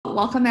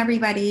Welcome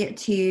everybody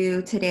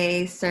to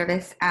today's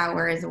Service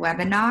Hours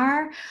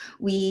webinar.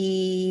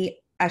 We,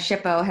 as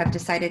Shippo, have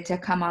decided to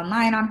come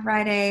online on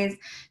Fridays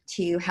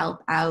to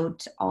help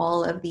out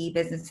all of the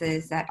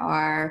businesses that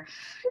are,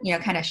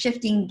 kind of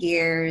shifting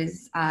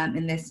gears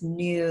in this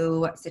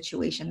new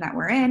situation that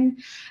we're in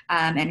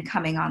and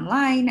coming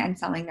online and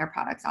selling their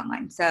products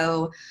online.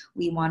 So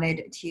we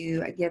wanted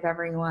to give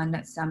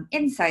everyone some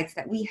insights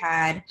that we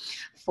had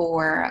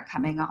for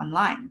coming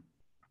online.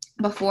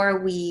 Before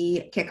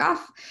we kick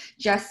off,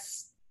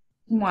 just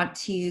want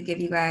to give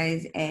you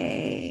guys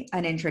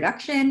an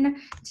introduction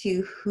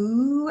to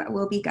who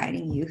will be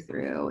guiding you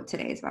through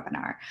today's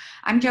webinar.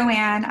 I'm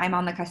Joanne. I'm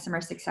on the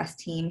customer success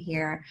team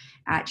here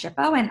at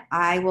Shippo, and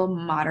I will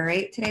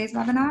moderate today's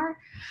webinar.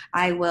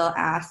 I will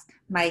ask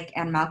Mike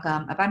and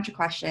Malcolm a bunch of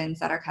questions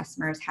that our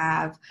customers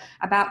have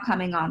about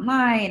coming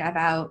online,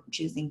 about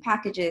choosing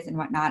packages and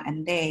whatnot,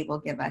 and they will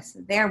give us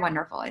their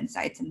wonderful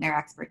insights and their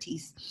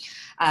expertise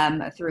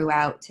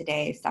throughout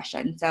today's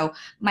session. So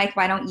Mike,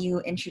 why don't you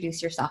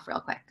introduce yourself real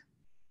quick?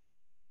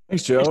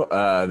 Thanks, Joe.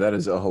 That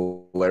is a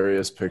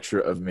hilarious picture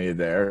of me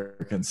there,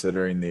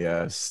 considering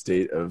the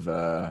state of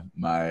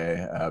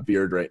my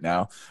beard right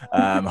now.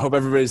 Hope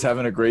everybody's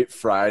having a great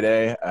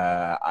Friday.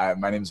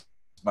 My name's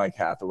Mike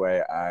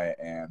Hathaway. I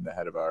am the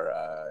head of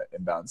our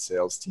inbound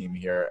sales team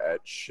here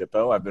at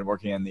Shippo. I've been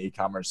working in the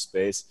e-commerce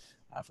space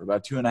for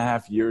about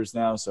 2.5 years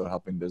now, so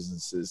helping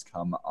businesses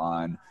come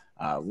on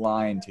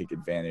line, take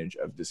advantage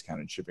of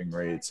discounted shipping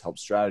rates, help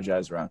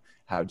strategize around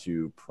how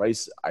to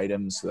price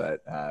items so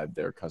that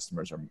their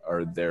customers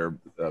are they're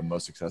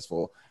most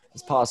successful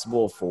as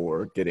possible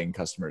for getting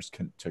customers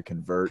to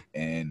convert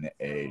in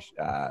a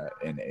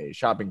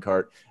shopping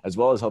cart, as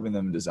well as helping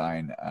them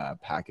design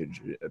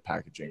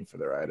packaging for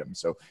their items.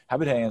 So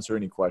happy to answer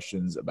any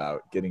questions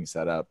about getting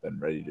set up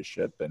and ready to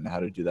ship and how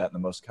to do that in the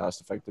most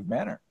cost-effective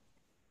manner.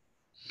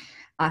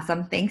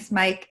 Awesome. Thanks,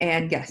 Mike.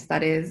 And yes,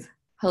 that is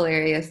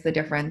hilarious, the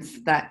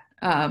difference that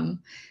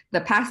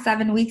the past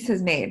 7 weeks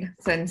has made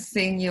since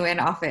seeing you in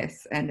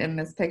office and in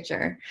this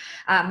picture.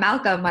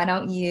 Malcolm, why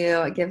don't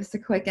you give us a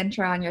quick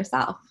intro on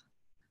yourself?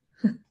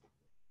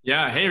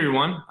 Yeah, hey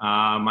everyone.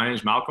 My name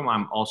is Malcolm.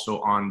 I'm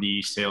also on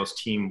the sales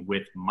team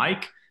with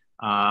Mike.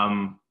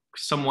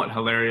 Somewhat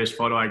hilarious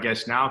photo, I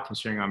guess, now,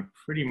 considering I'm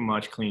pretty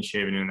much clean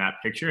shaven in that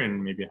picture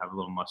and maybe I have a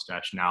little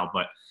mustache now.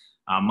 But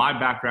my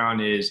background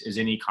is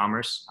in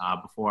e-commerce.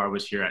 Before I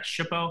was here at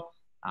Shippo,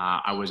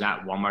 I was at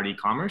Walmart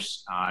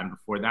e-commerce, and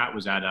before that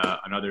was at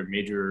another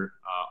major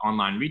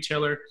online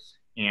retailer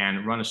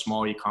and run a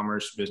small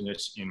e-commerce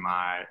business in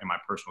my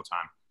personal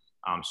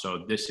time.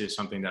 So this is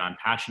something that I'm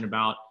passionate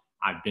about.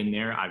 I've been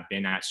there. I've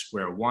been at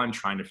square one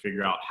trying to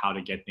figure out how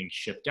to get things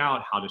shipped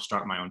out, how to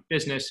start my own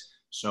business.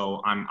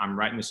 So I'm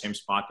right in the same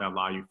spot that a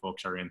lot of you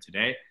folks are in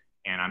today.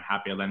 And I'm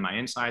happy to lend my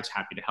insights,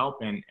 happy to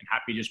help, and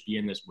happy to just be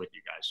in this with you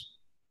guys.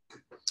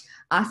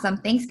 Awesome.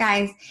 Thanks,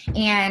 guys.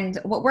 And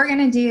what we're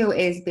going to do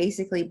is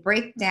basically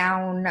break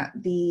down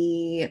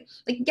the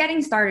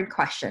getting started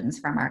questions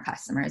from our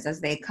customers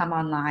as they come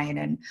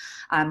online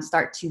and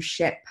start to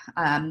ship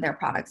their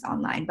products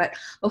online. But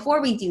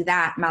before we do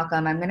that,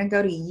 Malcolm, I'm going to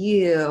go to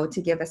you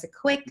to give us a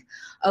quick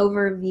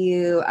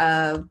overview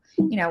of,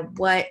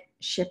 what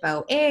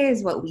Shippo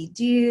is, what we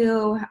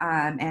do,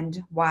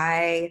 and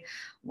why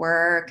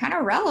we're kind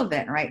of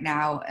relevant right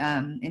now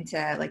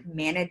into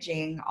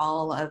managing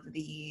all of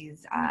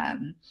these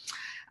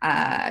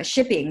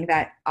shipping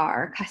that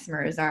our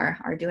customers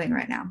are doing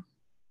right now.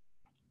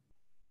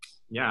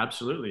 Yeah,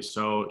 absolutely.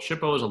 So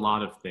Shippo is a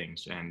lot of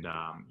things, and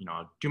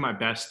I'll do my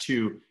best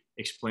to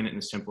explain it in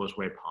the simplest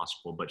way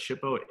possible. But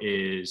Shippo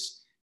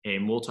is a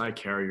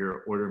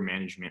multi-carrier order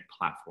management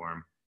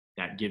platform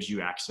that gives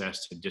you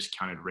access to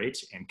discounted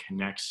rates and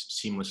connects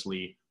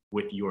seamlessly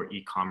with your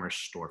e-commerce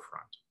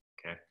storefront.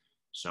 Okay,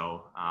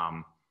 so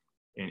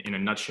in a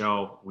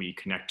nutshell, we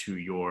connect to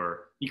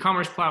your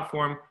e-commerce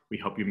platform. We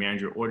help you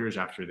manage your orders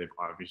after they've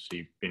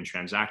obviously been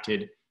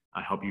transacted,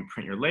 help you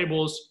print your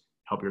labels,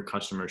 help your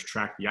customers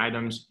track the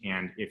items,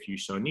 and if you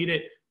so need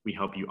it, we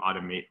help you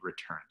automate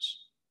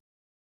returns.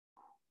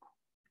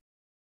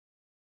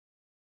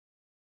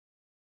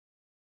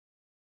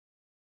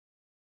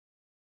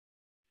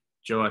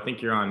 Joe, I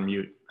think you're on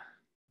mute.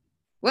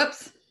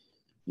 Whoops.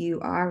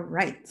 You are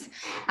right.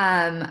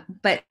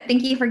 But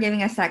thank you for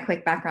giving us that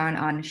quick background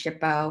on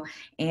Shippo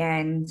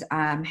and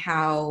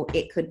how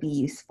it could be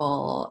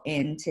useful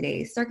in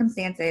today's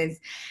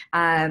circumstances.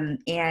 And,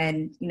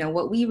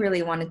 what we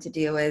really wanted to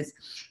do is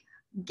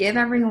give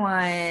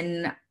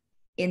everyone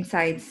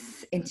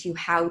insights into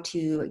how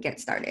to get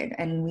started.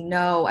 And we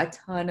know a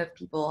ton of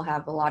people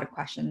have a lot of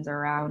questions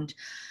around,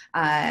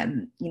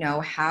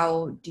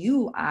 how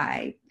do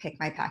I pick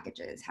my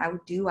packages? How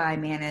do I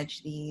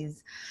manage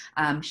these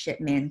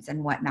shipments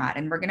and whatnot?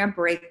 And we're going to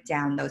break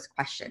down those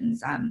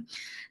questions.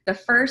 The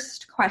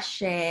first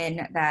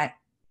question that,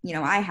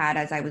 I had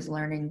as I was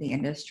learning the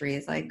industry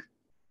is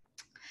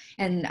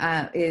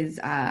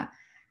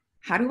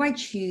how do I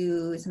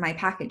choose my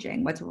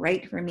packaging? What's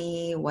right for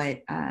me?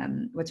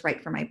 What's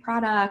right for my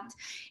product?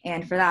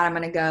 And for that, I'm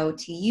going to go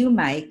to you,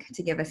 Mike,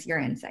 to give us your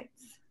insights.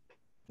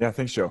 Yeah,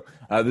 thanks, Joe.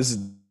 This is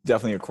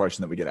definitely a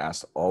question that we get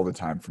asked all the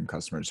time from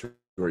customers who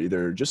are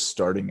either just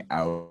starting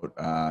out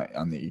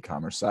on the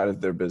e-commerce side of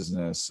their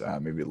business,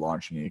 maybe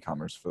launching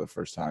e-commerce for the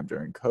first time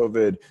during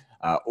COVID,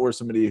 or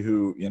somebody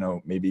who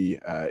maybe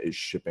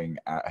is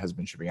has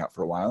been shipping out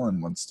for a while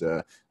and wants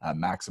to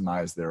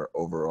maximize their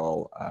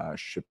overall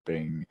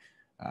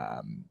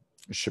um,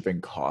 shipping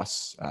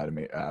costs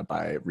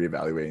by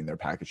reevaluating their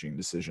packaging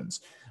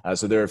decisions.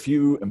 So there are a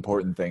few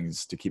important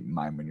things to keep in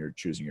mind when you're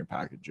choosing your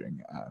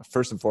packaging.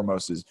 First and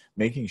foremost is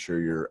making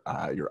sure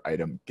your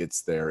item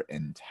gets there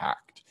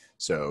intact.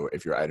 So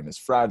if your item is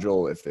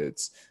fragile, if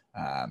it's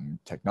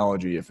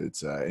technology, if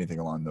it's anything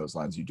along those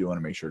lines, you do want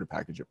to make sure to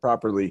package it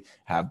properly,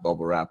 have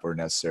bubble wrap where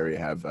necessary,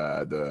 have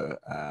the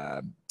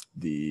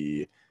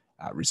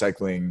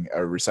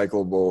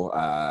recyclable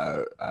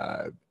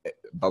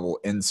bubble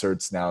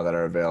inserts now that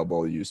are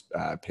available. Use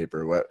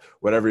paper,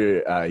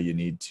 whatever you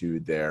need to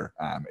there.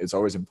 It's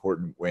always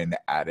important when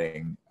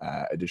adding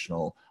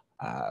additional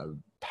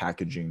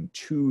packaging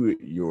to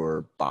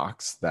your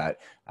box that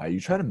you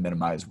try to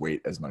minimize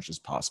weight as much as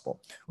possible.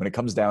 When it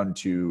comes down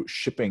to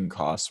shipping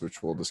costs,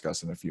 which we'll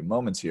discuss in a few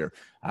moments here,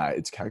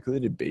 it's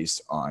calculated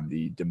based on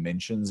the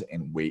dimensions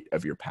and weight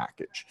of your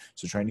package.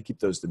 So trying to keep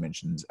those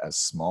dimensions as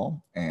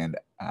small and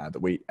the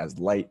weight as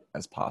light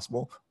as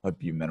possible will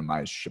help you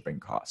minimize shipping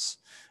costs.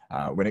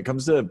 When it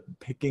comes to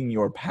picking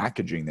your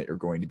packaging that you're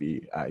going to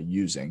be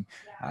using,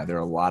 there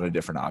are a lot of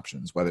different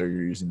options, whether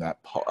you're using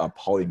that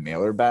poly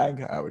mailer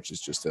bag, which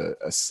is just a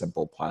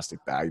simple plastic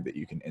bag that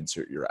you can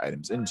insert your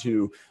items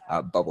into,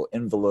 bubble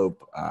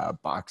envelope,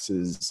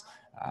 boxes.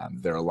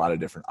 There are a lot of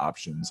different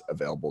options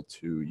available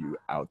to you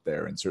out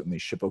there, and certainly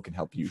Shippo can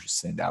help you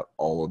send out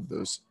all of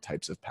those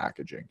types of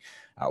packaging.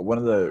 One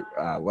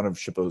of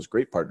Shippo's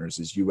great partners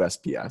is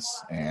USPS,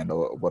 and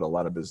what a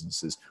lot of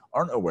businesses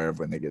aren't aware of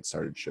when they get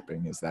started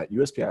shipping is that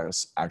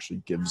USPS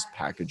actually gives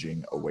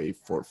packaging away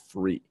for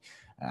free.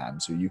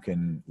 So you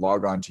can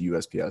log on to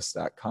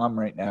USPS.com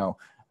right now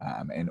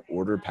and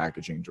order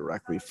packaging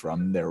directly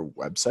from their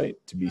website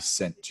to be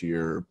sent to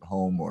your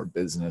home or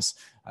business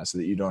so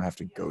that you don't have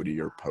to go to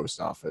your post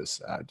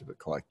office to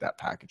collect that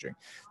packaging.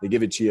 They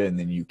give it to you and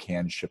then you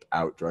can ship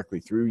out directly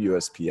through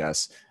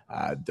USPS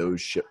those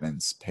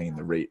shipments, paying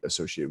the rate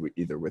associated with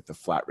either with the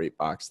flat rate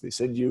box they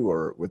send you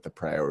or with the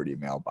priority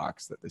mail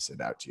box that they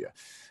send out to you.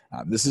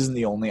 This isn't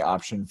the only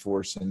option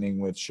for sending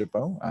with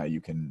Shippo.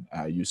 You can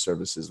use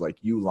services like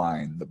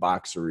Uline, The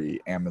Boxery,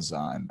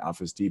 Amazon,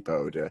 Office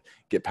Depot to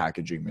get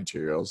packaging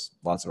materials.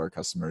 Lots of our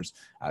customers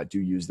do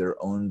use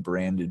their own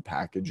branded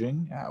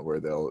packaging where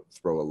they'll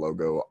throw a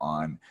logo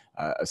on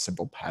a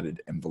simple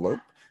padded envelope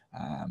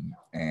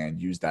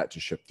and use that to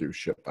ship through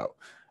Shippo.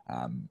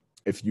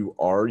 If you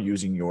are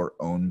using your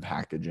own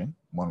packaging,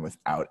 one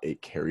without a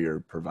carrier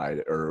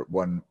provided or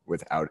one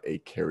without a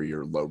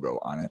carrier logo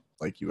on it,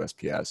 like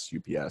USPS,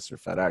 UPS, or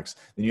FedEx,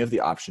 then you have the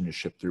option to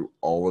ship through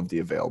all of the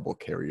available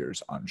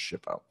carriers on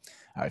Shippo.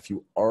 If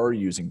you are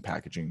using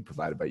packaging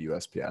provided by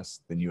USPS,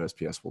 then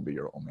USPS will be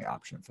your only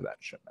option for that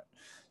shipment.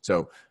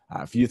 So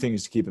a few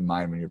things to keep in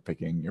mind when you're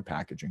picking your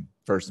packaging.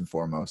 First and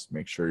foremost,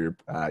 make sure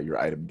your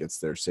item gets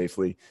there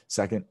safely.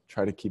 Second,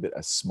 try to keep it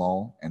as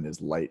small and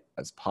as light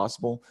as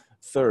possible.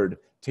 Third,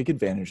 take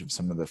advantage of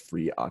some of the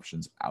free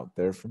options out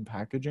there from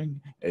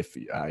packaging if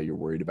you're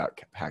worried about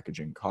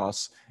packaging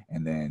costs.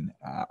 And then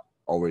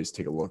always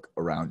take a look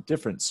around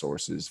different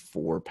sources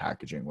for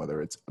packaging,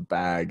 whether it's a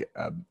bag,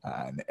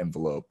 an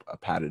envelope, a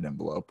padded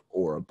envelope,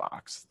 or a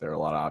box. There are a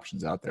lot of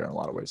options out there and a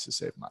lot of ways to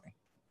save money.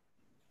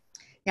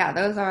 Yeah,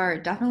 those are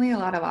definitely a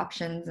lot of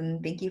options.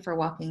 And thank you for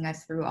walking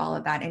us through all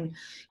of that. And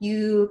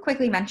you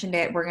quickly mentioned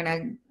it. We're going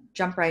to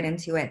jump right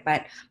into it,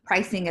 but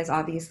pricing is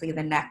obviously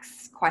the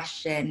next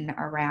question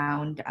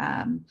around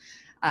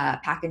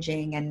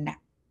packaging and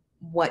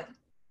what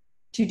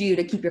to do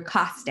to keep your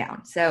costs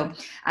down. So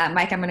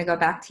Mike, I'm going to go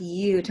back to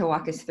you to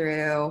walk us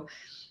through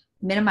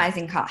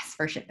minimizing costs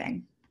for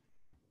shipping.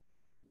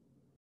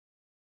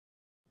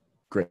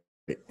 Great.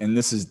 And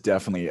this is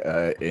definitely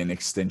an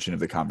extension of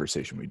the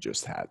conversation we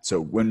just had.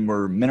 So when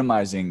we're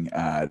minimizing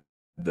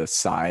the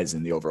size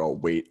and the overall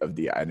weight of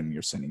the item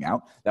you're sending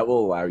out, that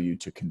will allow you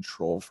to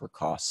control for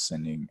costs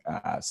sending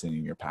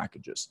your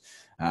packages.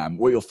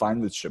 What you'll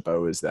find with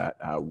Shippo is that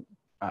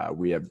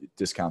we have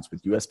discounts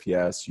with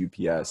USPS,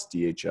 UPS,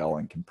 DHL,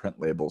 and can print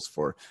labels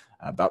for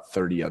about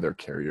 30 other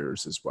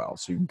carriers as well.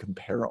 So you can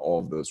compare all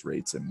of those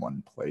rates in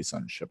one place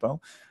on Shippo.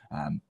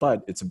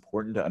 But it's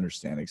important to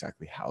understand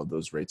exactly how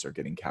those rates are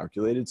getting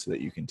calculated so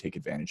that you can take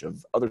advantage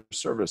of other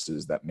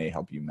services that may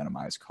help you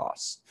minimize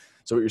costs.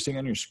 So what you're seeing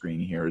on your screen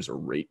here is a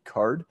rate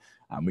card.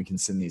 We can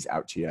send these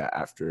out to you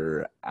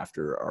after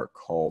our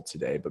call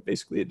today, but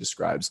basically it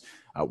describes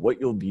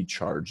what you'll be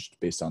charged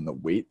based on the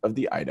weight of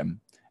the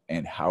item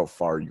and how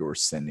far you're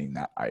sending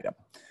that item.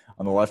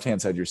 On the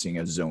left-hand side, you're seeing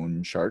a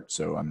zone chart.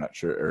 So I'm not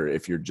sure, or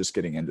if you're just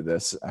getting into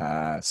this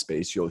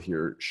space, you'll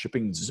hear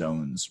shipping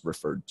zones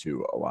referred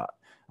to a lot.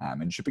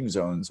 And shipping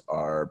zones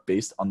are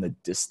based on the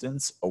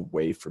distance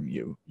away from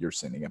you you're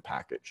sending a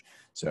package.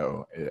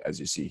 So as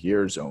you see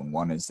here, zone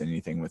 1 is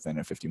anything within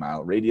a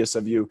 50-mile radius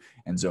of you,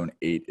 and zone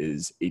 8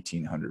 is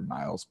 1,800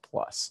 miles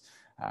plus.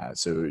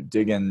 So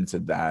dig into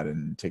that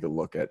and take a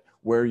look at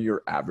where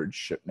your average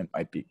shipment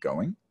might be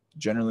going.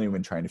 Generally,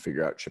 when trying to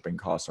figure out shipping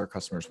costs, our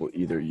customers will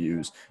either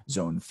use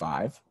zone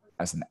 5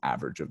 as an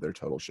average of their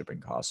total shipping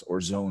costs,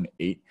 or zone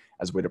 8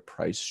 as a way to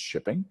price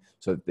shipping,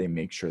 so that they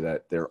make sure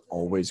that they're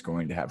always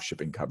going to have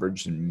shipping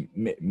coverage and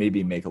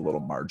maybe make a little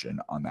margin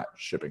on that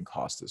shipping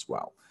cost as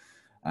well.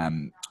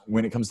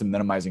 When it comes to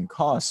minimizing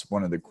costs,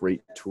 one of the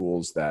great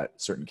tools that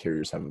certain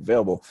carriers have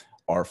available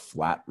are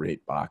flat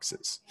rate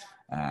boxes.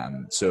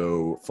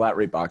 So flat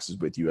rate boxes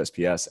with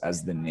USPS,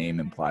 as the name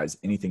implies,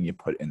 anything you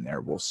put in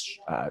there will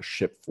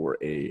ship for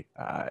a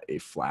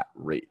flat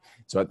rate.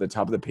 So at the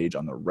top of the page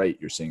on the right,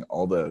 you're seeing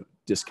all the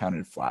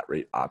discounted flat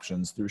rate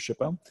options through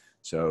Shippo.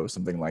 So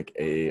something like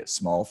a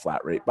small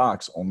flat rate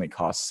box only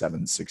costs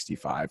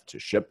 $7.65 to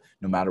ship,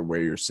 no matter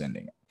where you're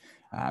sending it.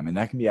 And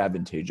that can be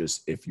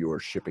advantageous if you're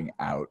shipping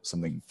out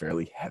something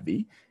fairly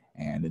heavy.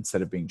 And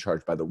instead of being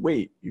charged by the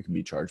weight, you can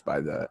be charged by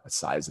the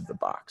size of the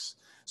box.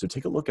 So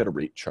take a look at a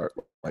rate chart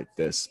like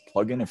this,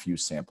 plug in a few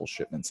sample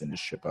shipments into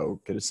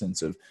Shippo, get a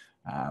sense of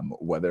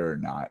whether or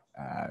not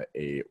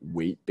a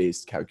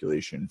weight-based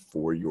calculation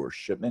for your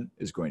shipment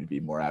is going to be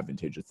more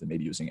advantageous than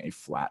maybe using a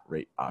flat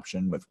rate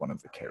option with one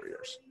of the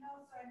carriers.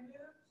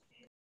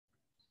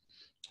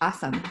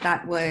 Awesome.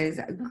 That was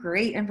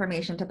great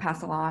information to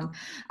pass along.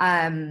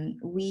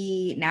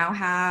 We now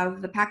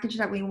have the package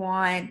that we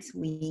want.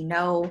 We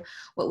know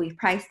what we've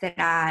priced it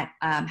at.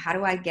 How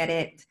do I get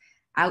it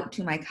out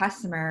to my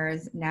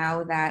customers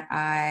now that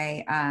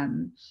I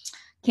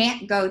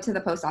can't go to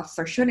the post office,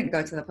 or shouldn't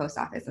go to the post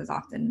office as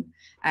often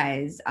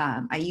as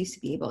I used to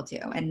be able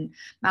to? And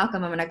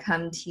Malcolm, I'm going to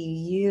come to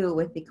you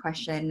with the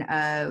question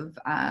of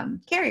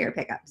carrier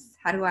pickups.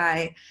 How do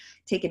I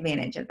take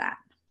advantage of that?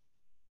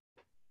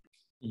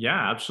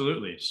 Yeah,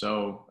 absolutely.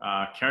 So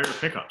carrier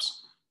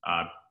pickups,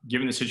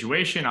 given the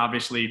situation,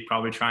 obviously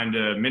probably trying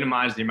to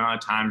minimize the amount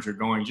of times you're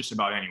going just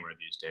about anywhere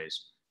these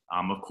days.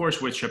 Of course,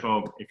 with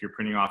Shippo, if you're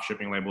printing off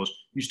shipping labels,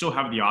 you still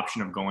have the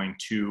option of going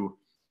to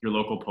your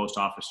local post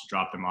office to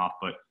drop them off,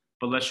 but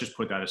let's just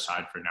put that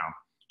aside for now.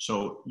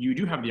 So you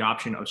do have the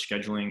option of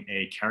scheduling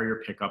a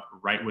carrier pickup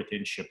right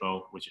within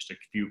Shippo with just a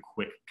few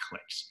quick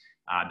clicks.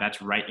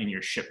 That's right in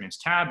your shipments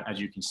tab,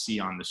 as you can see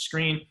on the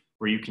screen,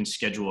 where you can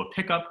schedule a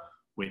pickup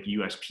with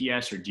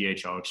USPS or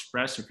DHL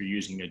Express. If you're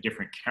using a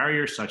different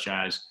carrier, such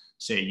as,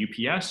 say,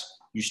 UPS,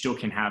 you still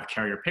can have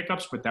carrier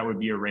pickups, but that would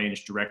be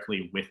arranged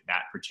directly with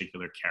that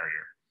particular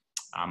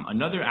carrier.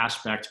 Another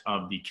aspect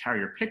of the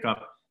carrier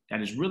pickup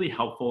that is really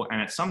helpful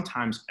and it's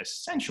sometimes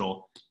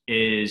essential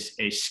is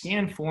a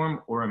scan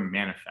form or a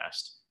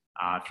manifest.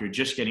 If you're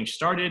just getting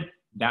started,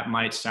 that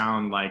might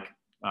sound like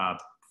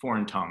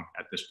foreign tongue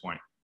at this point.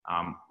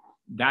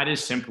 That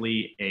is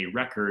simply a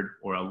record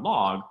or a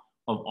log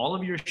of all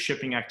of your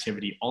shipping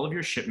activity, all of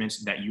your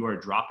shipments that you are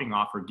dropping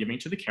off or giving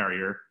to the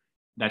carrier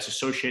that's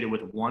associated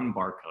with one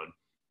barcode.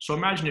 So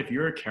imagine if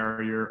you're a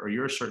carrier or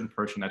you're a certain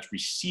person that's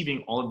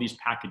receiving all of these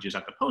packages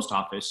at the post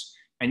office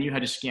and you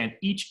had to scan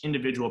each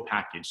individual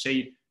package.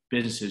 Say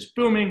business is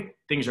booming,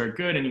 things are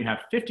good, and you have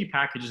 50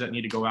 packages that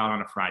need to go out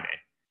on a Friday.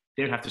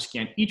 They would have to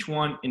scan each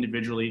one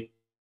individually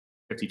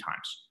 50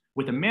 times.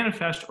 With a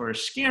manifest or a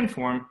scan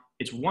form,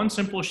 it's one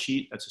simple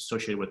sheet that's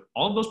associated with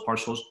all of those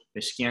parcels.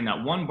 They scan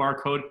that one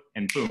barcode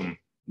and boom,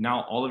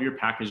 now all of your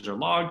packages are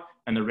logged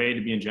and they're ready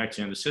to be injected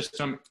into the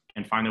system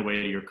and find their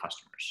way to your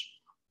customers.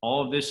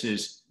 All of this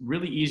is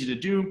really easy to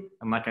do.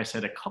 And like I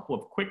said, a couple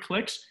of quick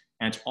clicks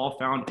and it's all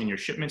found in your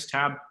shipments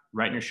tab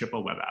right in your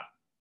Shippo web app.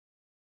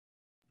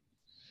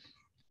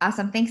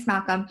 Awesome. Thanks,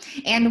 Malcolm.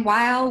 And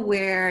while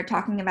we're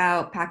talking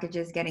about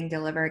packages getting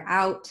delivered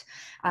out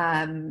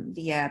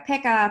via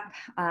pickup,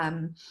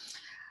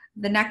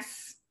 the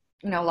next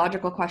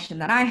logical question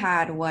that I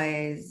had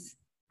was,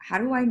 how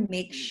do I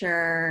make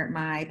sure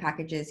my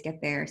packages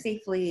get there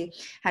safely?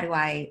 How do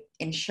I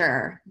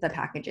insure the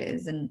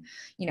packages? And,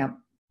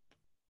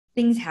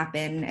 things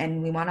happen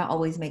and we want to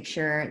always make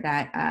sure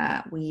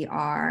that we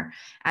are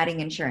adding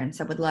insurance.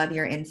 So would love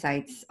your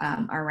insights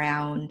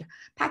around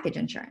package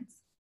insurance.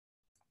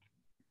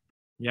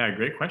 Yeah,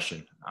 great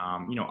question.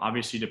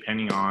 Obviously,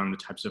 depending on the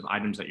types of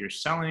items that you're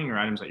selling or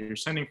items that you're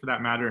sending for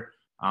that matter,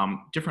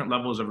 different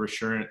levels of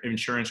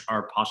insurance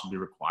are possibly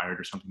required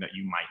or something that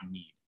you might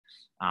need.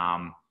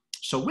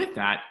 So with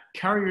that,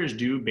 carriers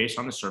do, based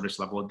on the service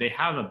level, they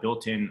have a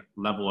built-in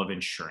level of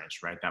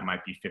insurance, right? That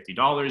might be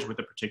 $50 with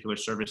a particular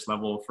service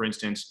level, for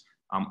instance.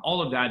 All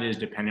of that is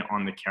dependent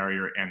on the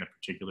carrier and the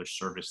particular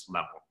service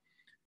level.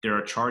 There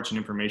are charts and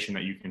information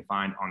that you can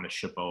find on the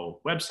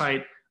Shippo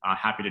website.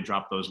 Happy to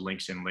drop those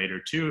links in later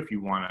too if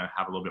you want to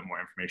have a little bit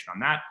more information on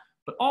that.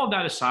 But all of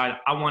that aside,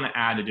 I want to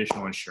add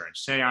additional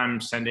insurance. Say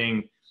I'm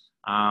sending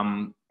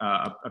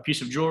a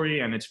piece of jewelry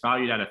and it's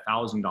valued at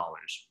 $1,000.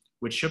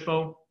 With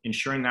Shippo,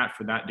 insuring that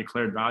for that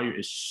declared value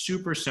is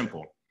super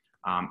simple.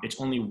 It's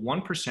only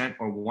 1%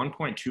 or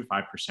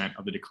 1.25%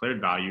 of the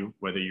declared value,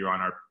 whether you're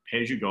on our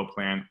pay-as-you-go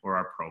plan or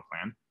our pro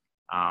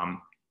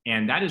plan.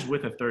 And that is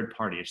with a third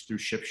party. It's through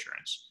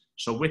ShipSurance.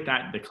 So with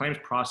that, the claims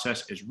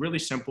process is really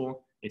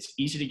simple. It's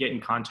easy to get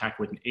in contact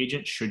with an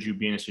agent should you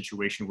be in a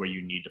situation where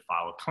you need to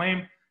file a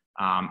claim.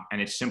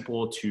 And it's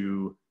simple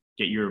to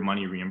get your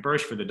money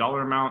reimbursed for the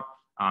dollar amount.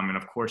 And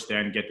of course,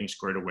 then get things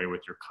squared away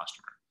with your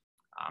customer.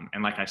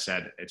 And like I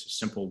said, it's a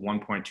simple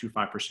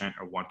 1.25%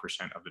 or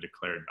 1% of the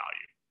declared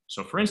value.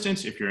 So for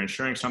instance, if you're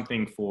insuring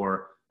something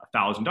for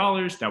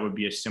 $1,000, that would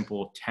be a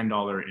simple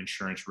 $10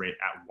 insurance rate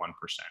at 1%.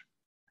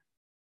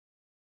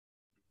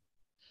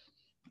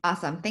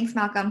 Awesome. Thanks,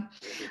 Malcolm.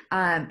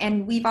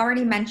 And we've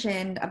already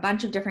mentioned a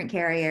bunch of different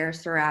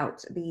carriers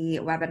throughout the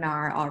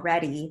webinar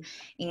already,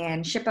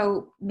 and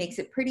Shippo makes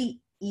it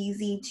pretty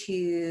easy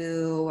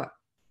to,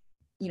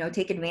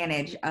 take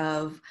advantage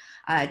of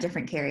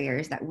different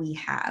carriers that we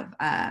have.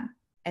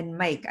 And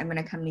Mike, I'm going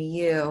to come to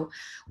you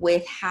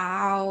with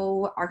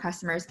how our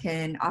customers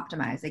can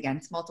optimize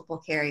against multiple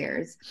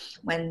carriers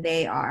when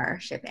they are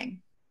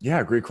shipping.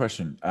 Yeah, great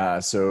question.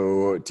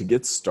 So to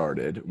get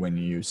started, when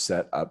you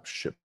set up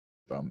Shippo,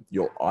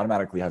 you'll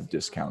automatically have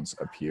discounts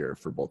appear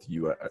for both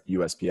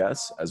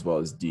USPS as well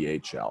as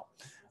DHL.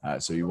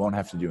 So you won't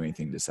have to do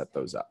anything to set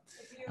those up.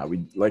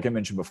 Like I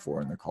mentioned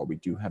before in the call, we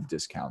do have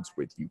discounts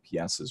with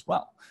UPS as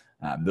well.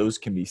 Those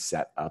can be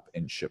set up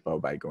in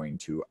Shippo by going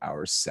to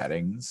our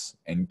settings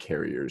and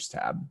carriers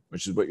tab,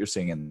 which is what you're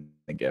seeing in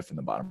the GIF in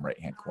the bottom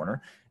right-hand corner.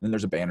 And then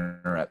there's a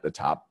banner at the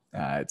top.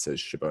 It says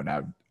Shippo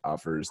now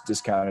offers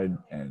discounted,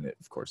 and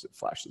of course it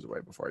flashes away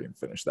before I even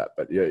finish that,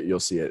 but you'll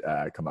see it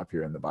come up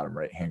here in the bottom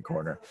right-hand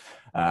corner.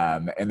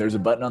 And there's a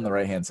button on the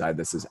right-hand side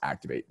that says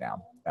activate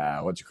now.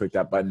 Once you click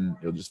that button,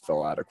 you'll just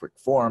fill out a quick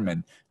form,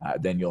 and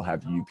then you'll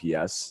have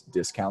UPS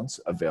discounts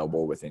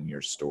available within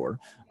your store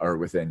or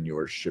within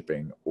your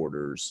shipping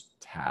orders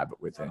tab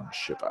within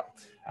Shippo.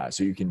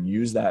 So you can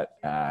use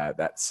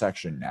that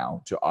section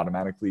now to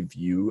automatically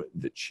view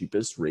the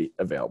cheapest rate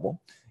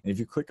available. And if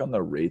you click on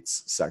the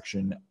rates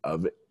section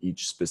of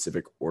each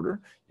specific order,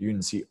 you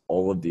can see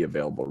all of the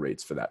available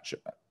rates for that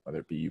shipment, whether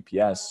it be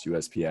UPS,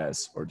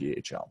 USPS, or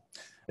DHL.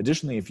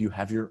 Additionally, if you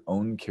have your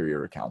own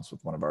carrier accounts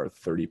with one of our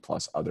 30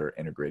 plus other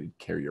integrated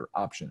carrier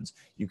options,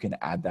 you can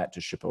add that to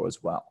Shippo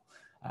as well.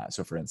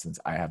 So for instance,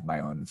 I have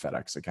my own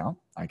FedEx account.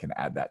 I can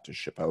add that to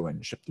Shippo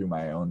and ship through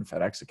my own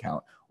FedEx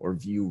account, or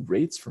view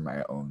rates for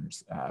my own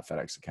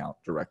FedEx account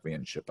directly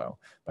in Shippo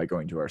by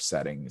going to our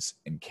settings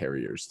and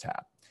carriers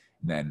tab.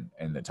 And then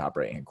in the top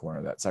right-hand corner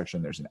of that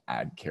section, there's an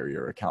add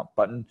carrier account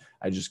button.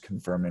 I just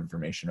confirm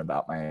information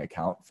about my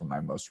account from my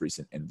most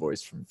recent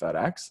invoice from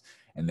FedEx.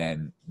 And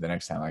then the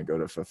next time I go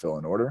to fulfill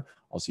an order,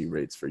 I'll see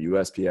rates for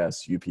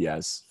USPS,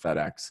 UPS,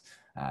 FedEx,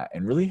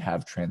 and really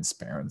have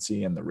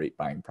transparency in the rate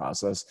buying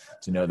process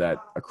to know that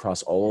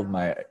across all of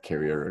my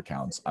carrier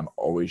accounts, I'm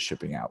always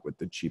shipping out with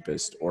the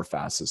cheapest or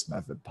fastest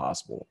method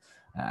possible.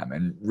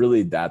 And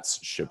really that's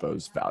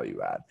Shippo's value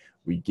add.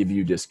 We give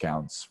you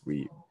discounts.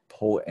 We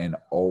pull in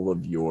all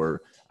of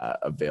your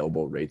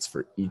available rates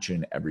for each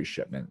and every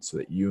shipment so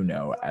that you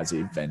know as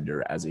a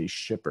vendor, as a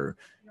shipper,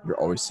 you're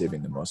always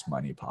saving the most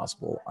money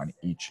possible on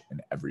each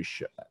and every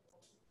shipment.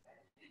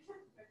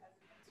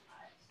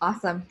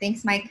 Awesome.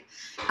 Thanks, Mike.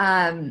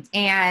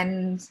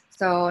 And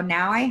so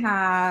now I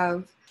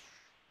have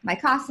my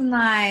cost in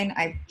line.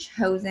 I've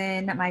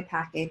chosen my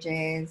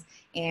packages,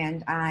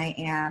 and I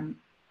am,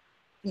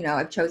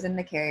 I've chosen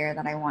the carrier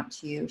that I want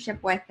to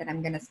ship with, and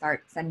I'm going to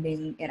start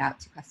sending it out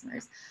to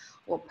customers.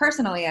 Well,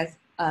 personally, as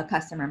a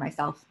customer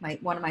myself,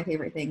 one of my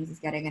favorite things is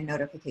getting a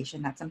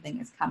notification that something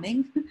is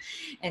coming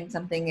and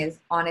something is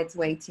on its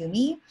way to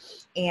me.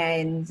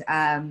 And,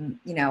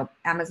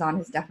 Amazon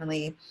has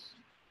definitely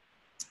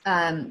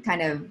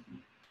kind of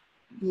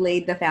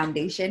laid the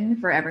foundation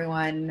for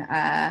everyone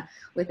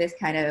with this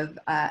kind of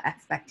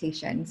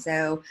expectation.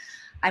 So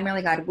I'm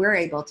really glad we're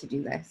able to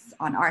do this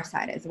on our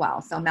side as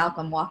well. So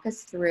Malcolm, walk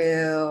us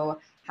through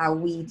how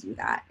we do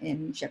that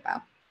in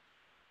Shippo.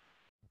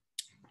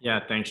 Yeah,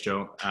 thanks,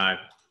 Joe.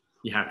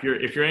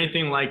 If you're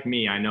anything like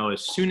me, I know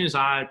as soon as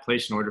I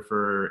place an order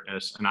for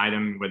an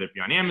item, whether it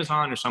be on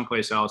Amazon or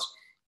someplace else,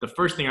 the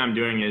first thing I'm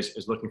doing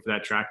is looking for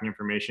that tracking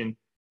information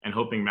and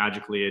hoping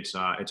magically it's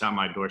at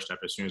my doorstep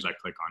as soon as I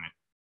click on it.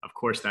 Of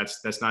course,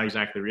 that's not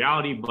exactly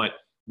reality, but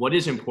what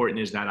is important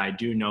is that I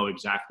do know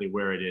exactly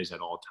where it is at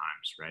all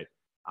times, right?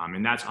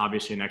 And that's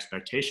obviously an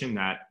expectation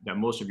that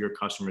most of your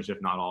customers,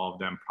 if not all of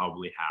them,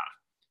 probably have.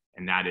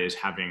 And that is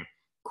having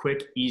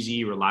quick,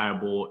 easy,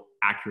 reliable,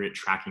 accurate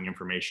tracking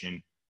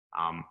information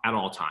at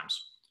all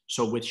times.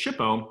 So with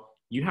Shippo,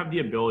 you have the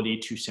ability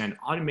to send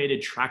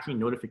automated tracking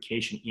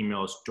notification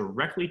emails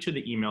directly to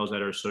the emails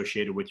that are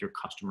associated with your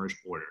customer's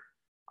order.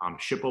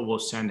 Shippo will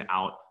send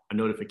out a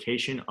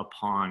notification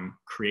upon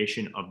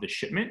creation of the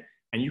shipment,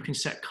 and you can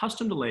set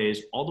custom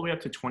delays all the way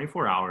up to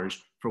 24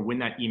 hours for when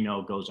that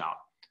email goes out.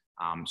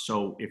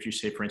 So if you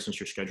say, for instance,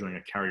 you're scheduling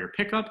a carrier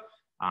pickup,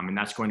 and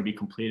that's going to be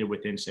completed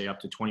within, say, up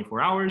to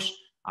 24 hours,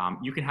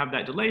 you can have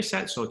that delay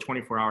set. So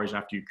 24 hours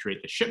after you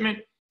create the shipment,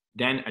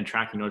 Then a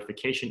tracking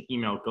notification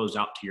email goes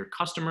out to your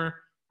customer,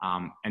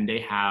 and they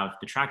have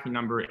the tracking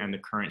number and the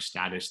current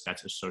status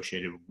that's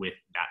associated with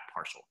that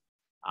parcel.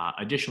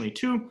 Additionally,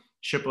 too,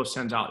 Shippo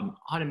sends out an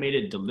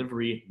automated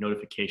delivery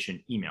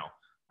notification email,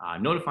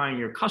 notifying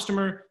your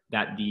customer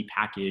that the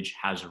package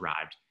has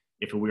arrived.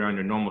 If we were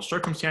under normal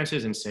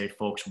circumstances and say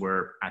folks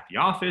were at the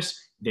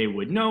office, they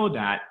would know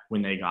that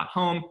when they got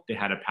home, they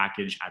had a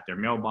package at their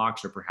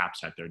mailbox or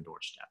perhaps at their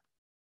doorstep.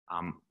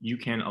 You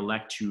can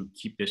elect to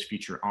keep this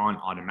feature on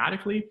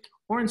automatically,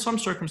 or in some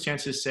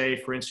circumstances, say,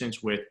 for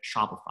instance, with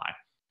Shopify.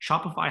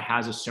 Shopify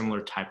has a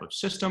similar type of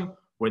system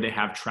where they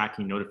have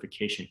tracking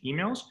notification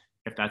emails.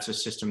 If that's a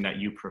system that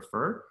you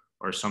prefer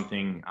or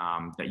something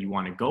that you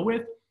want to go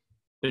with,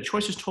 the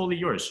choice is totally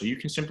yours. So you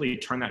can simply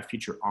turn that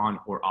feature on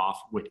or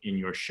off within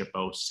your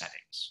Shippo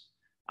settings.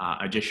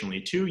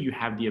 Additionally, too, you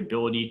have the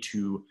ability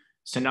to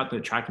send out the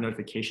tracking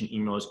notification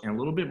emails in a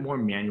little bit more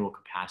manual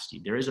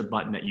capacity. There is a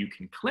button that you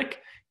can click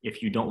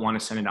if you don't want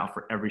to send it out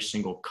for every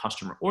single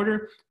customer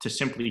order, to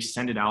simply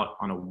send it out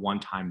on a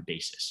one-time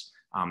basis.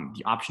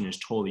 The option is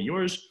totally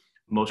yours.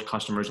 Most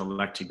customers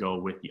elect to go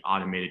with the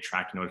automated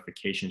tracking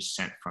notifications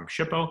sent from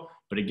Shippo.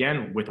 But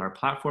again, with our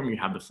platform, you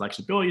have the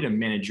flexibility to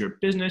manage your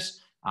business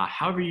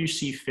however you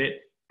see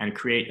fit and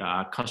create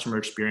customer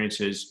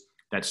experiences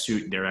that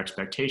suit their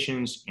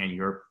expectations and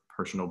your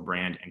personal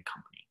brand and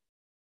company.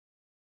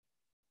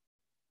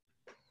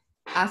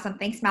 Awesome.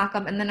 Thanks,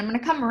 Malcolm. And then I'm going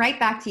to come right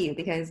back to you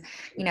because,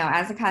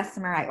 as a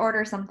customer, I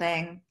order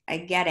something, I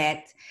get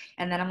it,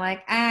 and then I'm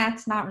like,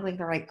 it's not really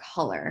the right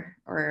color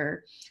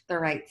or the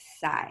right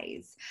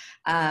size.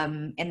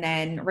 And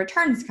then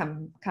returns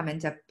come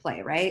into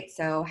play, right?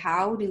 So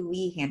how do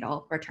we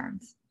handle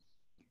returns?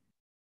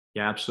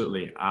 Yeah,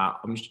 absolutely.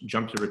 I'm just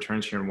jump to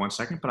returns here in 1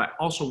 second, but I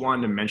also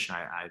wanted to mention,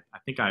 I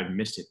think I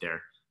missed it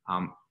there.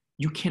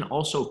 You can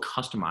also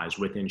customize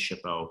within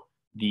Shippo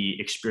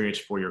the experience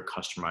for your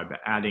customer by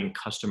adding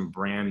custom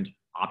brand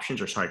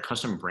options,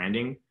 custom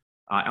branding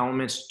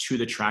elements to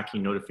the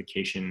tracking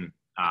notification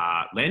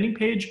landing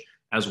page,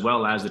 as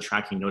well as the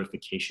tracking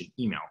notification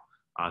email,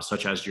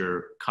 such as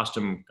your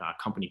custom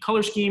company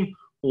color scheme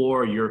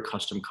or your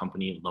custom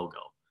company logo.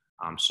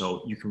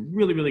 So you can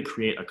really, really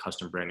create a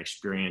custom brand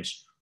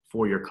experience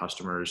for your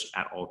customers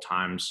at all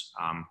times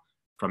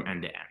from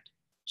end to end.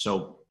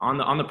 So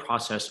on the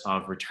process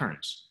of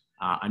returns,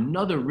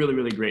 another really,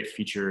 really great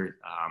feature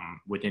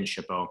within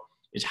Shippo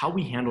is how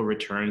we handle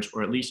returns,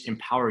 or at least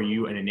empower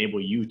you and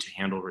enable you to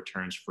handle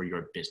returns for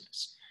your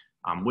business.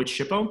 With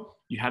Shippo,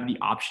 you have the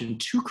option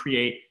to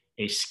create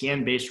a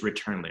scan-based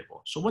return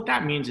label. So what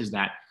that means is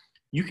that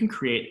you can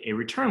create a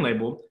return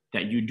label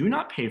that you do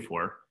not pay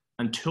for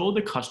until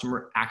the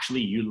customer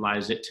actually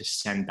utilizes it to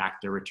send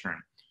back their return.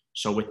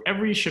 So with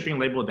every shipping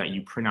label that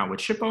you print out with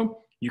Shippo,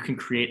 you can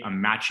create a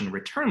matching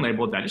return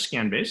label that is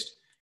scan-based,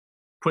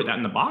 put that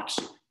in the box.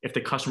 If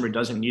the customer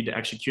doesn't need to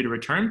execute a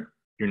return,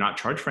 you're not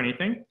charged for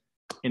anything.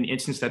 In the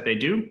instance that they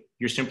do,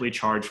 you're simply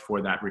charged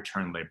for that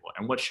return label.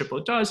 And what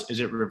Shippo does is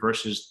it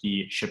reverses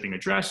the shipping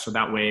address. So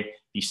that way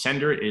the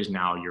sender is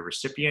now your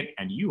recipient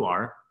and you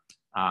are,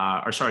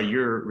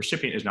 your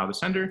recipient is now the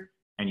sender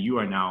and you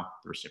are now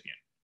the recipient.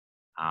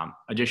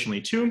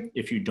 Additionally, too,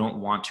 if you don't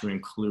want to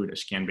include a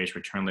scan-based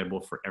return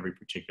label for every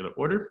particular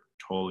order,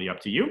 totally up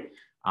to you.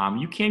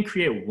 You can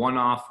create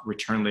one-off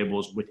return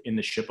labels within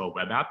the Shippo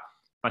web app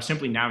by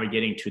simply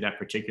navigating to that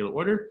particular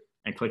order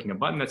and clicking a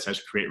button that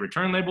says create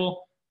return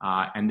label,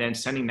 and then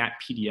sending that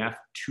PDF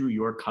to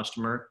your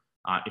customer.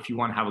 If you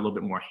want to have a little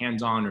bit more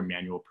hands-on or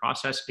manual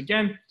process,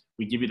 again,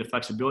 we give you the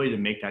flexibility to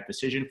make that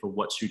decision for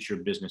what suits your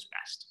business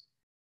best.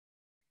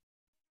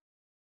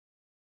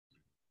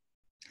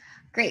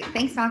 Great.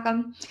 Thanks,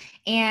 Malcolm.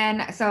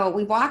 And so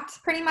we've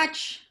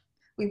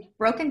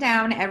broken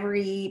down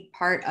every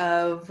part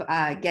of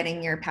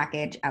getting your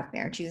package out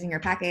there, choosing your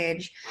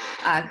package,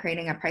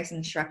 creating a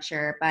pricing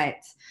structure, but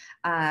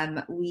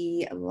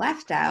we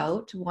left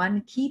out one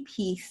key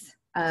piece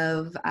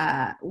of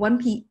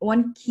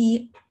one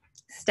key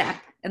step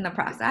in the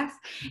process,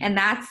 and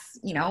that's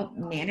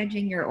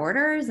managing your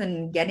orders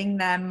and getting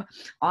them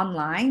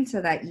online so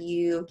that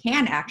you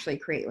can actually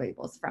create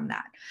labels from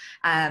that.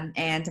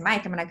 And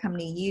Mike, I'm going to come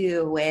to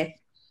you with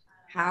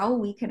how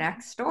we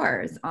connect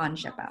stores on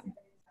Shippo.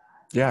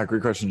 Yeah,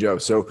 great question, Joe.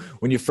 So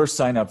when you first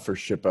sign up for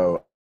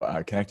Shippo,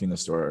 connecting the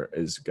store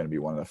is going to be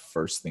one of the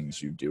first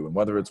things you do. And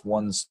whether it's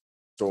one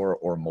store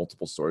or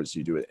multiple stores,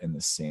 you do it in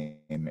the same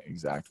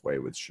exact way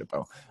with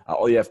Shippo.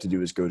 All you have to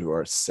do is go to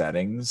our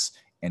settings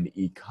and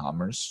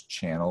e-commerce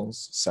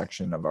channels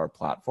section of our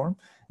platform.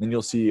 Then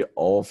you'll see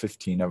all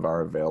 15 of our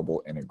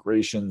available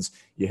integrations.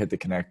 You hit the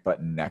connect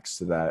button next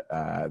to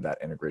that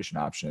integration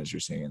option, as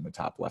you're seeing in the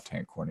top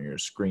left-hand corner of your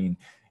screen,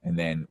 and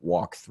then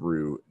walk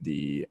through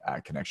the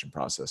connection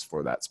process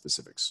for that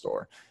specific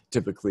store.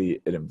 Typically,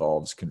 it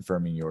involves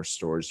confirming your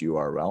store's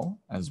URL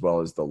as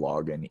well as the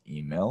login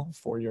email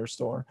for your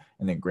store,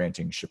 and then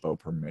granting Shippo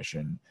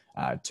permission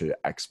to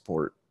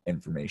export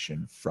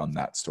information from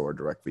that store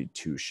directly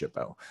to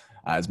Shippo.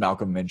 As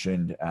Malcolm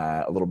mentioned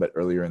a little bit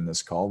earlier in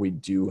this call, we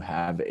do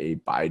have a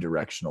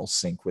bi-directional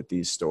sync with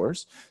these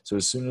stores. So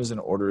as soon as an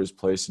order is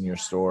placed in your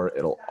store,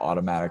 it'll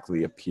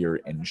automatically appear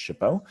in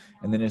Shippo.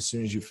 And then as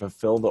soon as you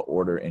fulfill the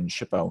order in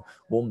Shippo,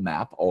 we'll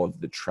map all of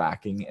the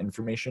tracking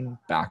information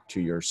back to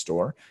your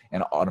store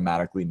and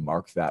automatically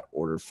mark that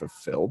order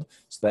fulfilled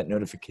so that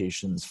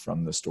notifications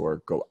from the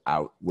store go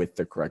out with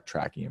the correct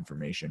tracking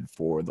information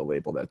for the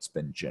label that's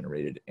been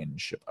generated in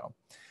Shippo.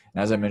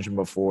 And as I mentioned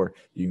before,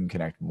 you can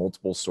connect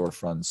multiple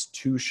storefronts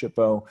to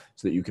Shippo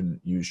so that you can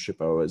use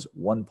Shippo as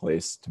one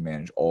place to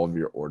manage all of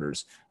your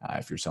orders.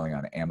 If you're selling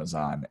on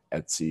Amazon,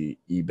 Etsy,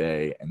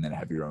 eBay, and then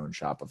have your own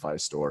Shopify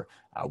store,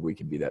 we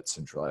can be that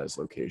centralized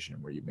location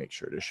where you make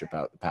sure to ship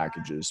out the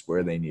packages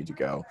where they need to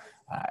go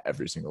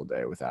every single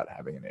day without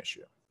having an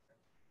issue.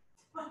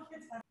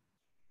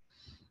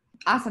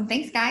 Awesome.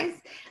 Thanks, guys.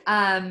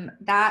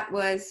 That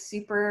was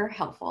super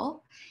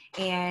helpful.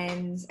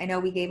 And I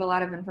know we gave a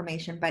lot of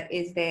information, but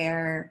is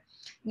there,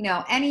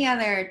 any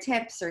other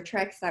tips or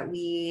tricks that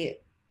we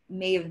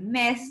may have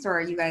missed or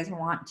you guys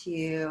want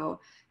to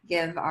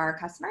give our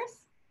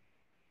customers?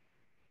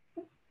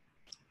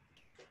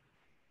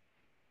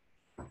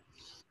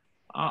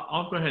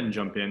 I'll go ahead and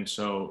jump in.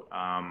 So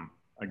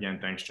again,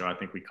 thanks, Joe. I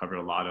think we covered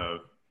a lot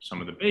of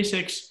some of the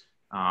basics.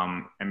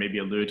 And maybe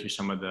allude to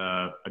some of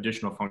the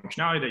additional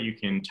functionality that you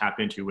can tap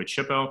into with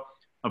Shippo.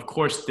 Of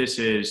course, this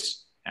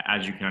is,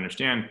 as you can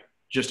understand,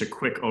 just a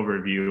quick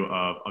overview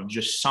of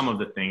just some of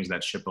the things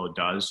that Shippo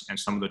does and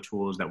some of the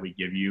tools that we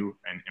give you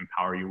and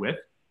empower you with.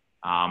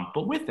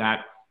 But with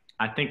that,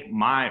 I think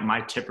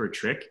my tip or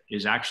trick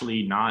is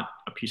actually not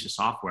a piece of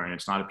software and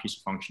it's not a piece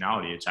of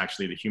functionality. It's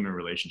actually the human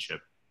relationship.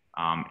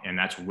 And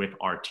that's with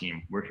our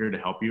team. We're here to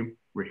help you.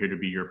 We're here to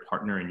be your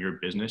partner in your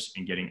business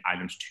and getting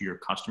items to your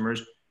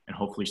customers and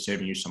hopefully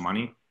saving you some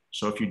money.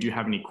 So if you do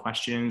have any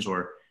questions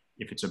or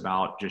if it's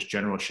about just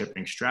general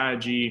shipping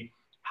strategy,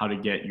 how to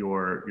get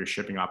your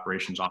shipping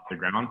operations off the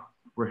ground,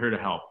 we're here to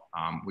help.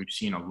 We've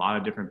seen a lot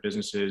of different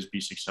businesses be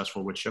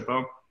successful with Shippo,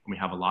 and we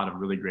have a lot of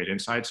really great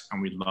insights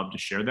and we'd love to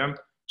share them.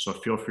 So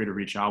feel free to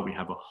reach out. We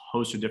have a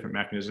host of different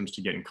mechanisms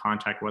to get in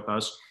contact with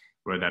us,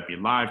 whether that be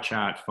live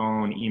chat,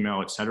 phone,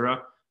 email,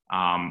 etc.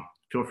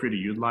 Feel free to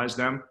utilize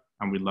them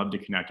and we'd love to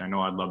connect. I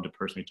know I'd love to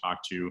personally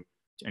talk to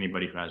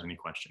anybody who has any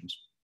questions.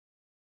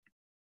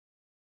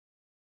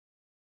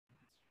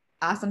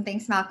 Awesome.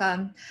 Thanks,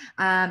 Malcolm.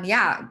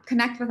 Yeah,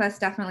 connect with us.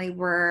 Definitely.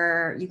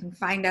 You can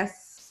find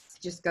us,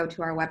 just go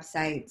to our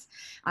website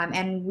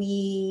and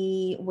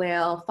we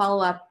will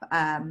follow up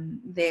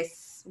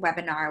this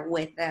webinar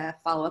with a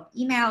follow-up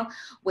email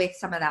with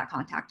some of that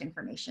contact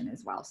information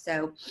as well.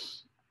 So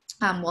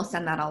we'll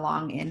send that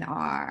along in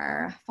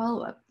our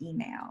follow-up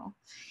email.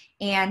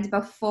 And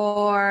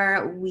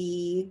before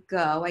we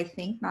go, I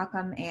think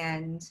Malcolm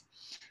and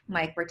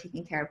Mike were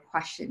taking care of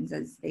questions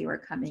as they were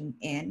coming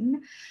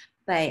in.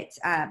 But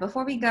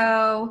before we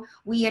go,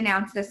 we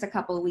announced this a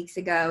couple of weeks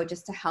ago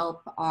just to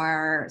help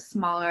our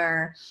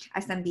smaller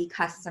SMB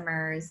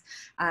customers.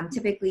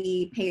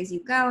 Typically,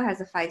 pay-as-you-go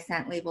has a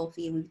 5-cent label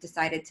fee. We've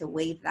decided to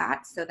waive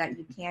that so that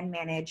you can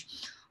manage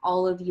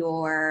all of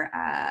your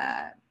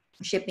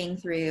shipping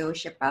through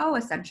Shippo,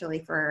 essentially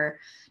for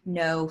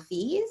no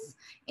fees.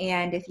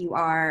 And if you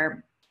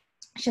are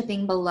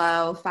shipping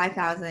below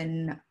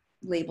 5,000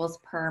 labels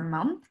per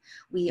month,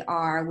 we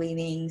are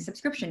waiving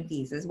subscription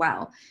fees as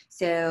well.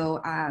 So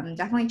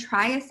definitely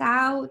try us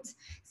out,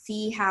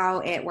 see how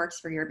it works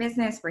for your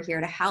business. We're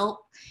here to help.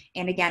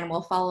 And again,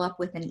 we'll follow up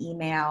with an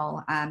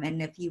email. And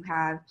if you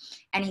have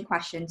any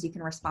questions, you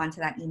can respond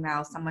to that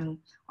email. Someone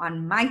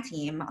on my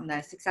team, on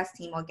the success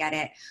team, will get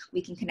it.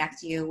 We can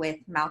connect you with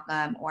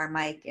Malcolm or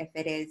Mike if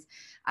it is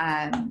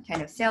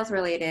kind of sales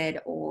related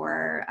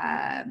or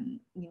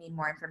you need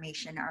more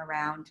information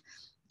around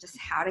just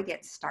how to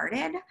get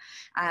started.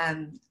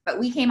 But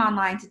we came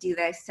online to do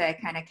this to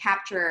kind of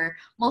capture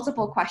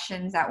multiple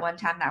questions at one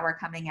time that were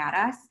coming at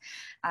us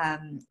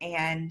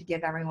and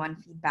give everyone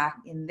feedback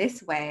in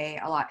this way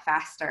a lot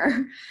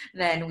faster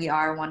than we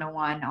are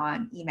one-on-one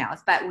on emails.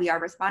 But we are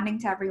responding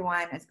to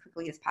everyone as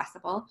quickly as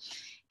possible.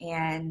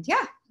 And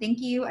yeah, thank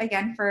you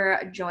again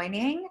for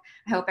joining.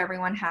 I hope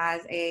everyone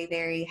has a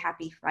very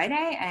happy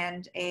Friday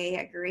and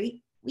a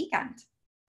great weekend.